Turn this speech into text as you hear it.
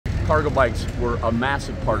cargo bikes were a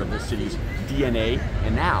massive part of this city's DNA,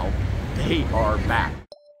 and now they are back.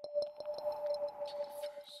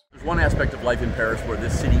 There's one aspect of life in Paris where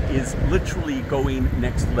this city is literally going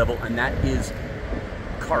next level, and that is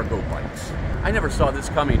cargo bikes. I never saw this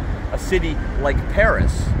coming. A city like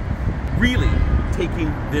Paris really taking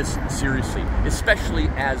this seriously, especially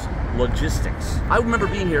as logistics. I remember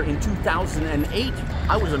being here in 2008.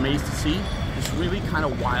 I was amazed to see this really kind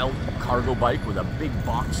of wild cargo bike with a big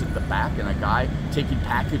box at the back and a guy taking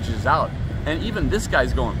packages out. And even this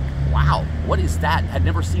guy's going, wow, what is that? Had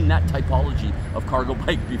never seen that typology of cargo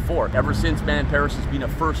bike before. Ever since, man, Paris has been a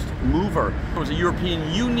first mover. There was a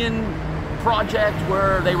European Union project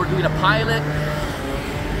where they were doing a pilot.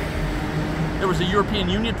 There was a European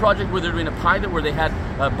Union project where they were doing a pilot where they had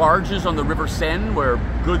barges on the River Seine where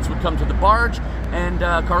goods would come to the barge, and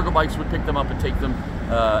cargo bikes would pick them up and take them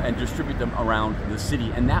and distribute them around the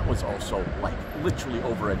city. And that was also like literally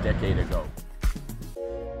over a decade ago.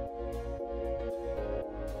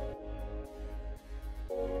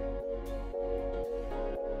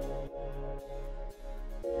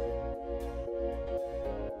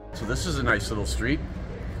 So this is a nice little street.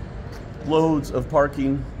 Loads of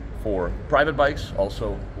parking for private bikes,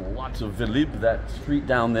 also lots of Vélib. That street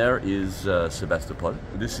down there is Sébastopol.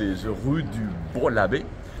 This is Rue du Bois-l'Abbé.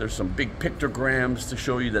 There's some big pictograms to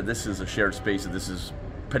show you that this is a shared space, that this is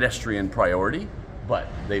pedestrian priority, but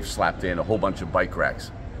they've slapped in a whole bunch of bike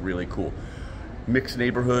racks. Really cool. Mixed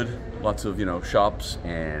neighborhood, lots of, shops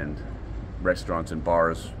and restaurants and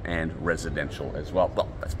bars and residential as well. Well,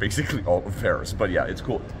 that's basically all of Paris, but yeah, it's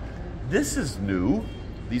cool. This is new.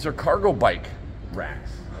 These are cargo bike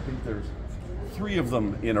racks. I think there's 3 of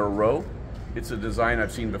them in a row. It's a design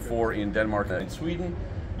I've seen before in Denmark and in Sweden.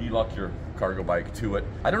 You lock your cargo bike to it.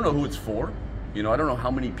 I don't know who it's for. I don't know how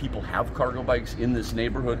many people have cargo bikes in this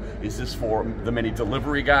neighborhood. Is this for the many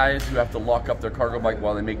delivery guys who have to lock up their cargo bike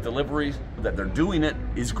while they make deliveries? That they're doing it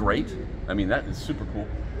is great. I mean, that is super cool.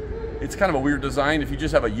 It's kind of a weird design. If you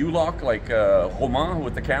just have a U-lock like Romain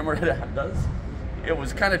with the camera does, it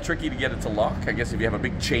was kind of tricky to get it to lock. I guess if you have a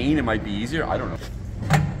big chain, it might be easier. I don't know.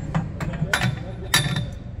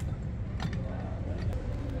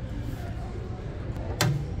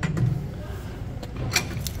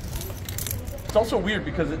 It's also weird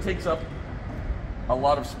because it takes up a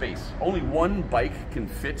lot of space. Only one bike can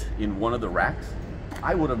fit in one of the racks.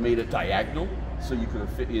 I would have made it diagonal so you could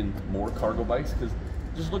have fit in more cargo bikes, because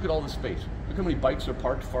just look at all the space. Look how many bikes are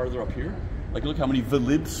parked farther up here. Like, look how many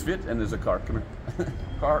Vélibs fit, and there's a car. Come here.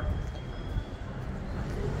 Car,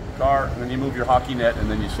 and then you move your hockey net, and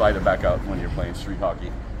then you slide it back out when you're playing street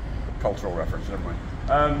hockey. Cultural reference, never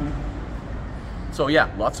mind. So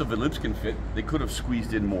yeah, lots of Vélibs can fit. They could have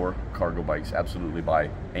squeezed in more cargo bikes, absolutely, by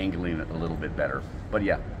angling it a little bit better. But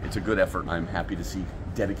yeah, it's a good effort. I'm happy to see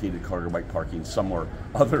dedicated cargo bike parking somewhere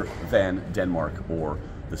other than Denmark or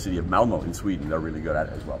the city of Malmö in Sweden. They're really good at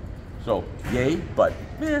it as well. So yay, but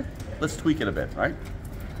let's tweak it a bit, right?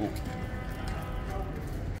 Cool.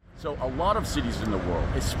 So a lot of cities in the world,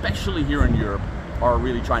 especially here in Europe, are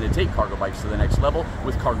really trying to take cargo bikes to the next level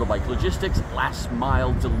with cargo bike logistics, last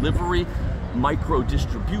mile delivery, micro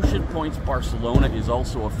distribution points. Barcelona is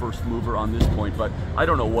also a first mover on this point, but I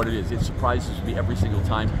don't know what it is. It surprises me every single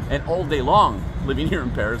time. And all day long, living here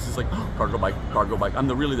in Paris, it's like, oh, cargo bike, cargo bike. I'm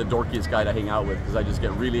really the dorkiest guy to hang out with, because I just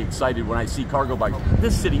get really excited when I see cargo bikes.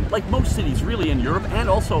 This city, like most cities really in Europe and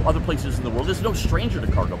also other places in the world, is no stranger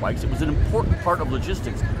to cargo bikes. It was an important part of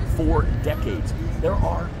logistics for decades. There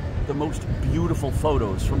are the most beautiful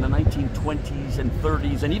photos from the 1920s and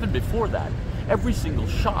 30s, and even before that. Every single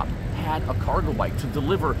shop had a cargo bike to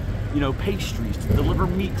deliver, pastries, to deliver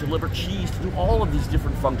meat, to deliver cheese, to do all of these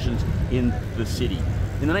different functions in the city.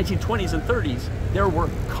 In the 1920s and 30s, there were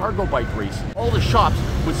cargo bike races. All the shops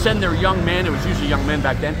would send their young men, it was usually young men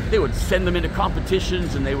back then, they would send them into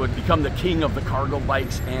competitions and they would become the king of the cargo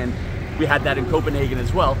bikes, and we had that in Copenhagen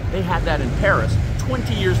as well. They had that in Paris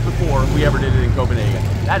 20 years before we ever did it in Copenhagen.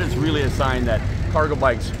 That is really a sign that cargo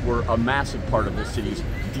bikes were a massive part of this city's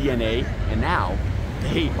DNA, and now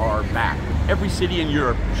they are back. Every city in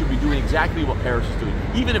Europe should be doing exactly what Paris is doing.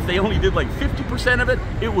 Even if they only did like 50% of it,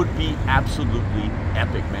 it would be absolutely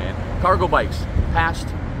epic, man. Cargo bikes, past,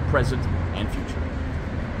 present, and future.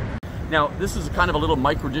 Now, this is kind of a little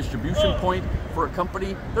micro distribution point for a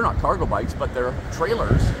company. They're not cargo bikes, but they're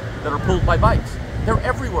trailers that are pulled by bikes. They're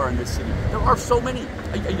everywhere in this city. There are so many.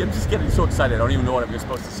 I'm just getting so excited. I don't even know what I'm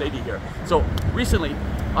supposed to say to you here. So recently,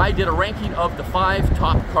 I did a ranking of the 5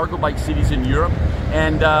 top cargo bike cities in Europe,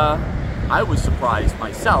 and I was surprised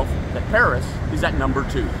myself that Paris is at number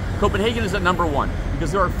 2. Copenhagen is at number 1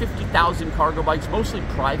 because there are 50,000 cargo bikes, mostly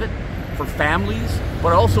private, for families,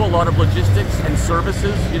 but also a lot of logistics and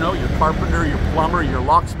services. You know, your carpenter, your plumber, your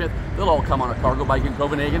locksmith, they'll all come on a cargo bike in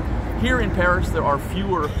Copenhagen. Here in Paris, there are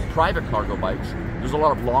fewer private cargo bikes. There's a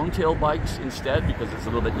lot of long-tail bikes instead because it's a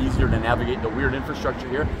little bit easier to navigate the weird infrastructure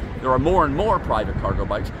here. There are more and more private cargo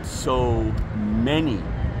bikes. So many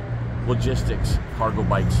logistics cargo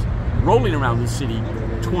bikes rolling around the city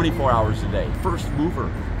 24 hours a day. First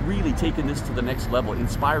mover, really taking this to the next level,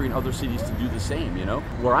 inspiring other cities to do the same, you know?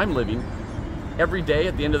 Where I'm living, every day,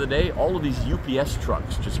 at the end of the day, all of these UPS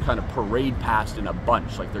trucks just kind of parade past in a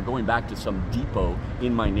bunch, like they're going back to some depot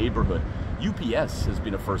in my neighborhood. UPS has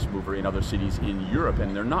been a first mover in other cities in Europe,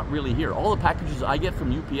 and they're not really here. All the packages I get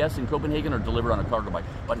from UPS in Copenhagen are delivered on a cargo bike,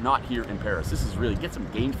 but not here in Paris. This is really, get some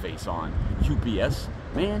game face on UPS,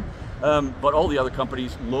 man. But all the other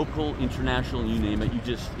companies, local, international, you name it,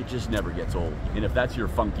 it just never gets old. And if that's your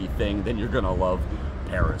funky thing, then you're gonna love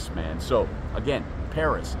Paris, man. So again,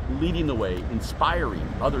 Paris leading the way,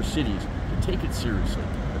 inspiring other cities to take it seriously.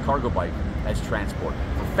 The cargo bike as transport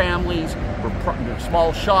for families, for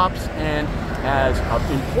small shops, and as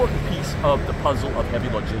an important piece of the puzzle of heavy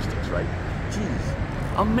logistics, right? Geez,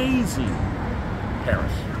 amazing.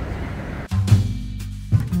 Paris.